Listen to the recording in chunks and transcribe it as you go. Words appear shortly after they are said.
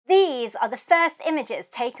These are the first images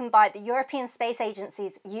taken by the European Space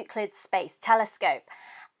Agency's Euclid Space Telescope.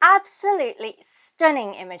 Absolutely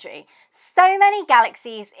stunning imagery. So many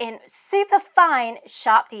galaxies in super fine,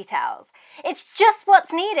 sharp details. It's just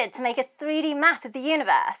what's needed to make a 3D map of the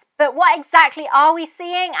universe. But what exactly are we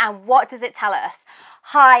seeing and what does it tell us?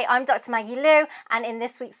 Hi, I'm Dr. Maggie Liu, and in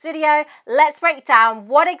this week's video, let's break down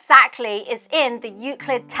what exactly is in the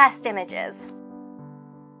Euclid test images.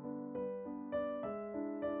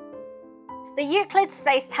 The Euclid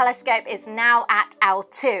Space Telescope is now at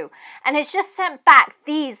L2 and has just sent back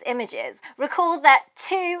these images. Recall that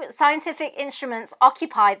two scientific instruments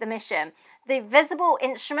occupy the mission. The visible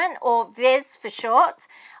instrument, or VIS for short,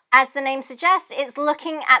 as the name suggests, it's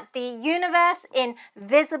looking at the universe in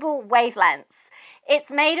visible wavelengths.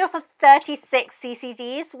 It's made up of 36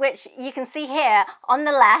 CCDs, which you can see here on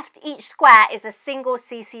the left. Each square is a single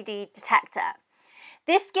CCD detector.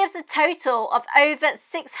 This gives a total of over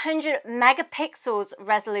 600 megapixels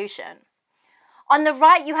resolution. On the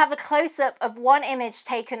right, you have a close-up of one image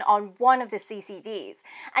taken on one of the CCDs,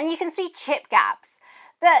 and you can see chip gaps.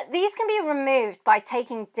 But these can be removed by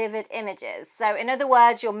taking divot images. So in other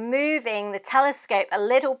words, you're moving the telescope a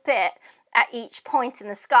little bit at each point in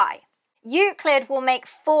the sky. Euclid will make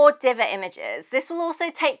 4 divot images. This will also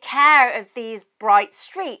take care of these bright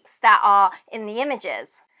streaks that are in the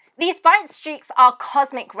images. These bright streaks are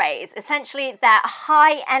cosmic rays. Essentially, they're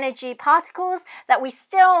high-energy particles that we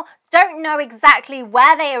still don't know exactly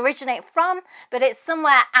where they originate from, but it's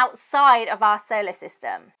somewhere outside of our solar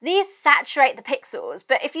system. These saturate the pixels,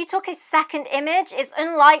 but if you took a second image, it's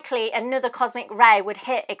unlikely another cosmic ray would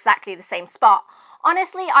hit exactly the same spot.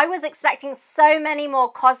 Honestly, I was expecting so many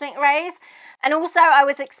more cosmic rays, and also I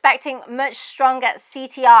was expecting much stronger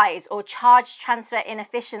CTIs, or charge transfer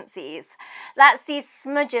inefficiencies. That's these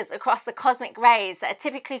smudges across the cosmic rays that are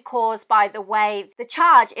typically caused by the way the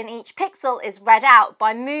charge in each pixel is read out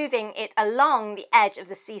by moving it along the edge of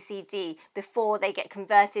the CCD before they get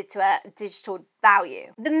converted to a digital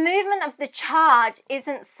value. The movement of the charge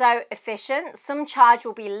isn't so efficient. Some charge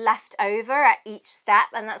will be left over at each step,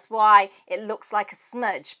 and that's why it looks like a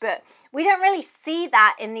smudge, but we don't really see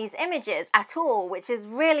that in these images at all, which is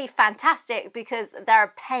really fantastic because they're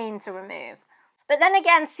a pain to remove. But then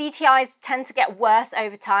again, CTIs tend to get worse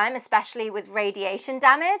over time, especially with radiation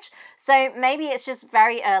damage, so maybe it's just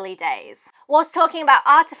very early days. Whilst talking about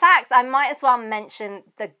artifacts, I might as well mention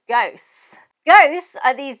the ghosts. Ghosts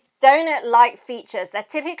are these donut-like features. They're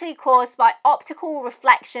typically caused by optical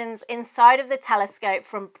reflections inside of the telescope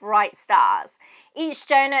from bright stars. Each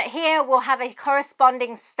donut here will have a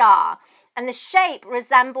corresponding star, and the shape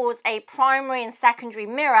resembles a primary and secondary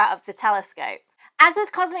mirror of the telescope. As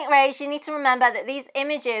with cosmic rays, you need to remember that these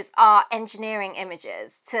images are engineering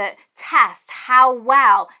images to test how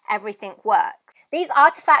well everything works. These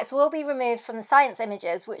artifacts will be removed from the science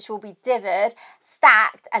images, which will be divoted,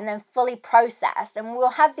 stacked, and then fully processed, and we'll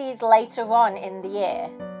have these later on in the year.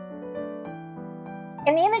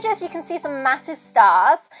 In the images, you can see some massive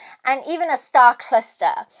stars and even a star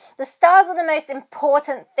cluster. The stars are the most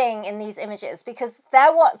important thing in these images because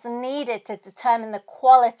they're what's needed to determine the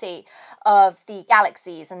quality of the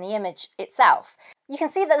galaxies and the image itself. You can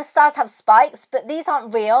see that the stars have spikes, but these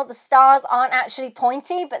aren't real. The stars aren't actually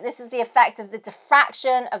pointy, but this is the effect of the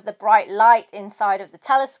diffraction of the bright light inside of the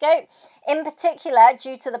telescope, in particular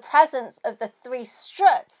due to the presence of the 3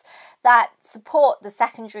 struts that support the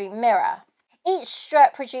secondary mirror. Each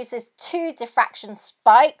strut produces 2 diffraction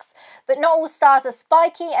spikes, but not all stars are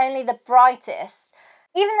spiky, only the brightest.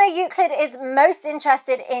 Even though Euclid is most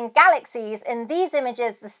interested in galaxies, in these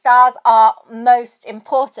images the stars are most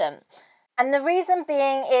important. And the reason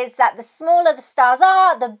being is that the smaller the stars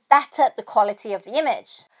are, the better the quality of the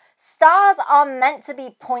image. Stars are meant to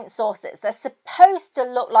be point sources. They're supposed to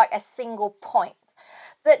look like a single point.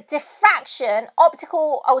 But diffraction,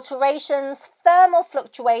 optical alterations, thermal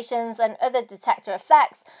fluctuations, and other detector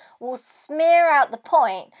effects will smear out the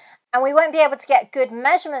point, and we won't be able to get good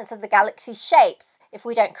measurements of the galaxy's shapes if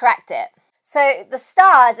we don't correct it. So the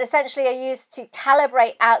stars essentially are used to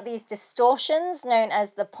calibrate out these distortions known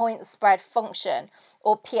as the point spread function,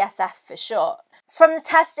 or PSF for short. From the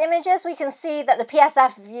test images, we can see that the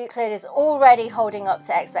PSF of Euclid is already holding up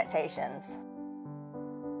to expectations.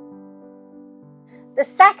 The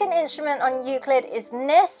second instrument on Euclid is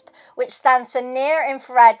NISP, which stands for Near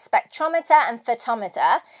Infrared Spectrometer and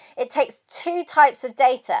Photometer. It takes 2 types of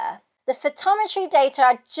data. The photometry data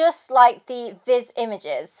are just like the VIS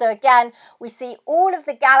images. So again, we see all of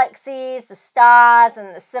the galaxies, the stars,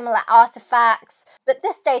 and the similar artifacts. But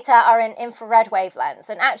this data are in infrared wavelengths,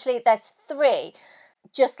 and actually there's 3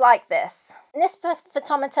 just like this. NISP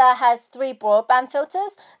photometer has 3 broadband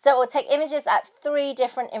filters, so it will take images at 3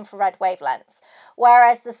 different infrared wavelengths,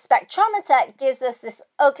 whereas the spectrometer gives us this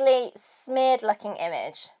ugly, smeared-looking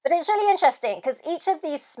image. But it's really interesting because each of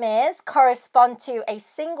these smears correspond to a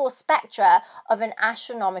single spectra of an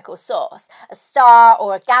astronomical source, a star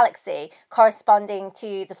or a galaxy corresponding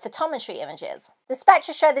to the photometry images. The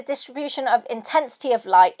spectra show the distribution of intensity of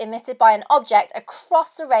light emitted by an object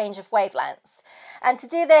across the range of wavelengths. And to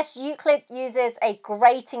do this, Euclid uses a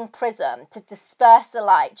grating prism to disperse the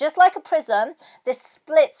light. Just like a prism, this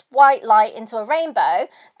splits white light into a rainbow.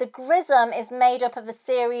 The Grism is made up of a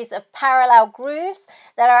series of parallel grooves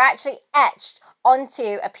that are actually etched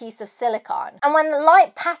onto a piece of silicon. And when the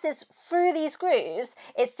light passes through these grooves,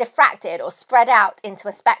 it's diffracted or spread out into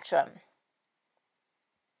a spectrum.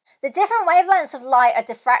 The different wavelengths of light are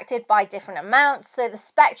diffracted by different amounts, so the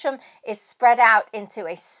spectrum is spread out into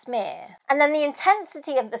a smear. And then the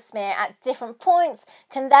intensity of the smear at different points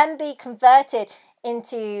can then be converted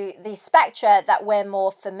into the spectra that we're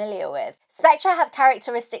more familiar with. Spectra have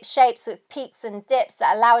characteristic shapes with peaks and dips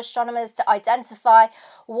that allow astronomers to identify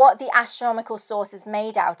what the astronomical source is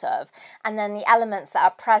made out of, and then the elements that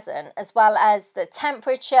are present, as well as the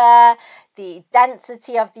temperature, the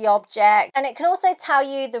density of the object, and it can also tell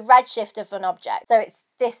you the redshift of an object, so its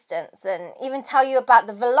distance, and even tell you about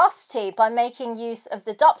the velocity by making use of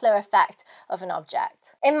the Doppler effect of an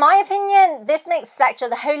object. In my opinion, this makes spectra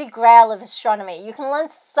the holy grail of astronomy. You can learn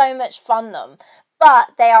so much from them,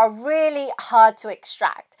 but they are really hard to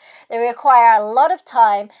extract. They require a lot of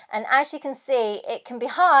time, and as you can see, it can be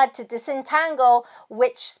hard to disentangle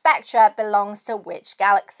which spectra belongs to which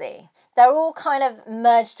galaxy. They're all kind of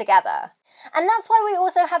merged together. And that's why we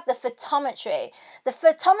also have the photometry. The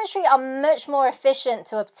photometry are much more efficient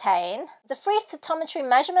to obtain. The free photometry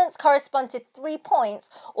measurements correspond to 3 points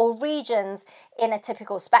or regions in a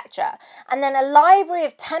typical spectra. And then a library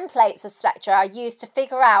of templates of spectra are used to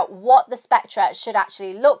figure out what the spectra should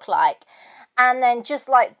actually look like. And then just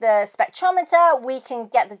like the spectrometer, we can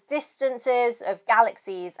get the distances of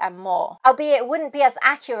galaxies and more. Albeit it wouldn't be as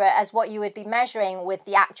accurate as what you would be measuring with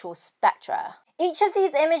the actual spectra. Each of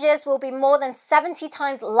these images will be more than 70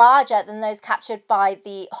 times larger than those captured by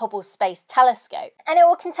the Hubble Space Telescope. And it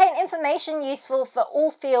will contain information useful for all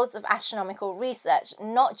fields of astronomical research,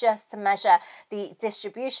 not just to measure the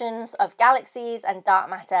distributions of galaxies and dark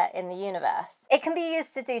matter in the universe. It can be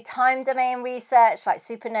used to do time domain research like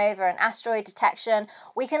supernova and asteroid detection.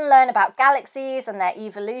 We can learn about galaxies and their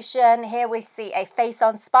evolution. Here we see a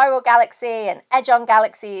face-on spiral galaxy and edge-on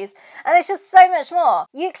galaxies, and there's just so much more.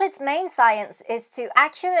 Euclid's main science is to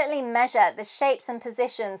accurately measure the shapes and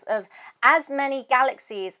positions of as many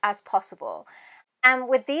galaxies as possible. And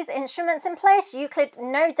with these instruments in place, Euclid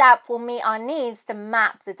no doubt will meet our needs to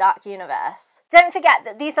map the dark universe. Don't forget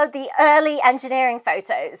that these are the early engineering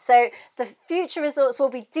photos, so the future results will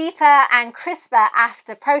be deeper and crisper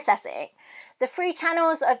after processing. The 3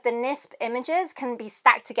 channels of the NISP images can be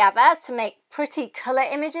stacked together to make pretty colour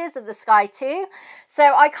images of the sky too,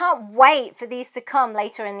 so I can't wait for these to come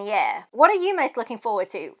later in the year. What are you most looking forward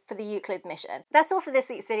to for the Euclid mission? That's all for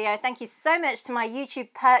this week's video. Thank you so much to my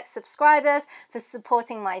YouTube Perks subscribers for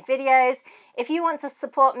supporting my videos. If you want to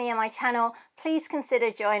support me and my channel, please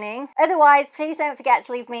consider joining. Otherwise, please don't forget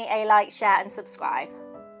to leave me a like, share and subscribe.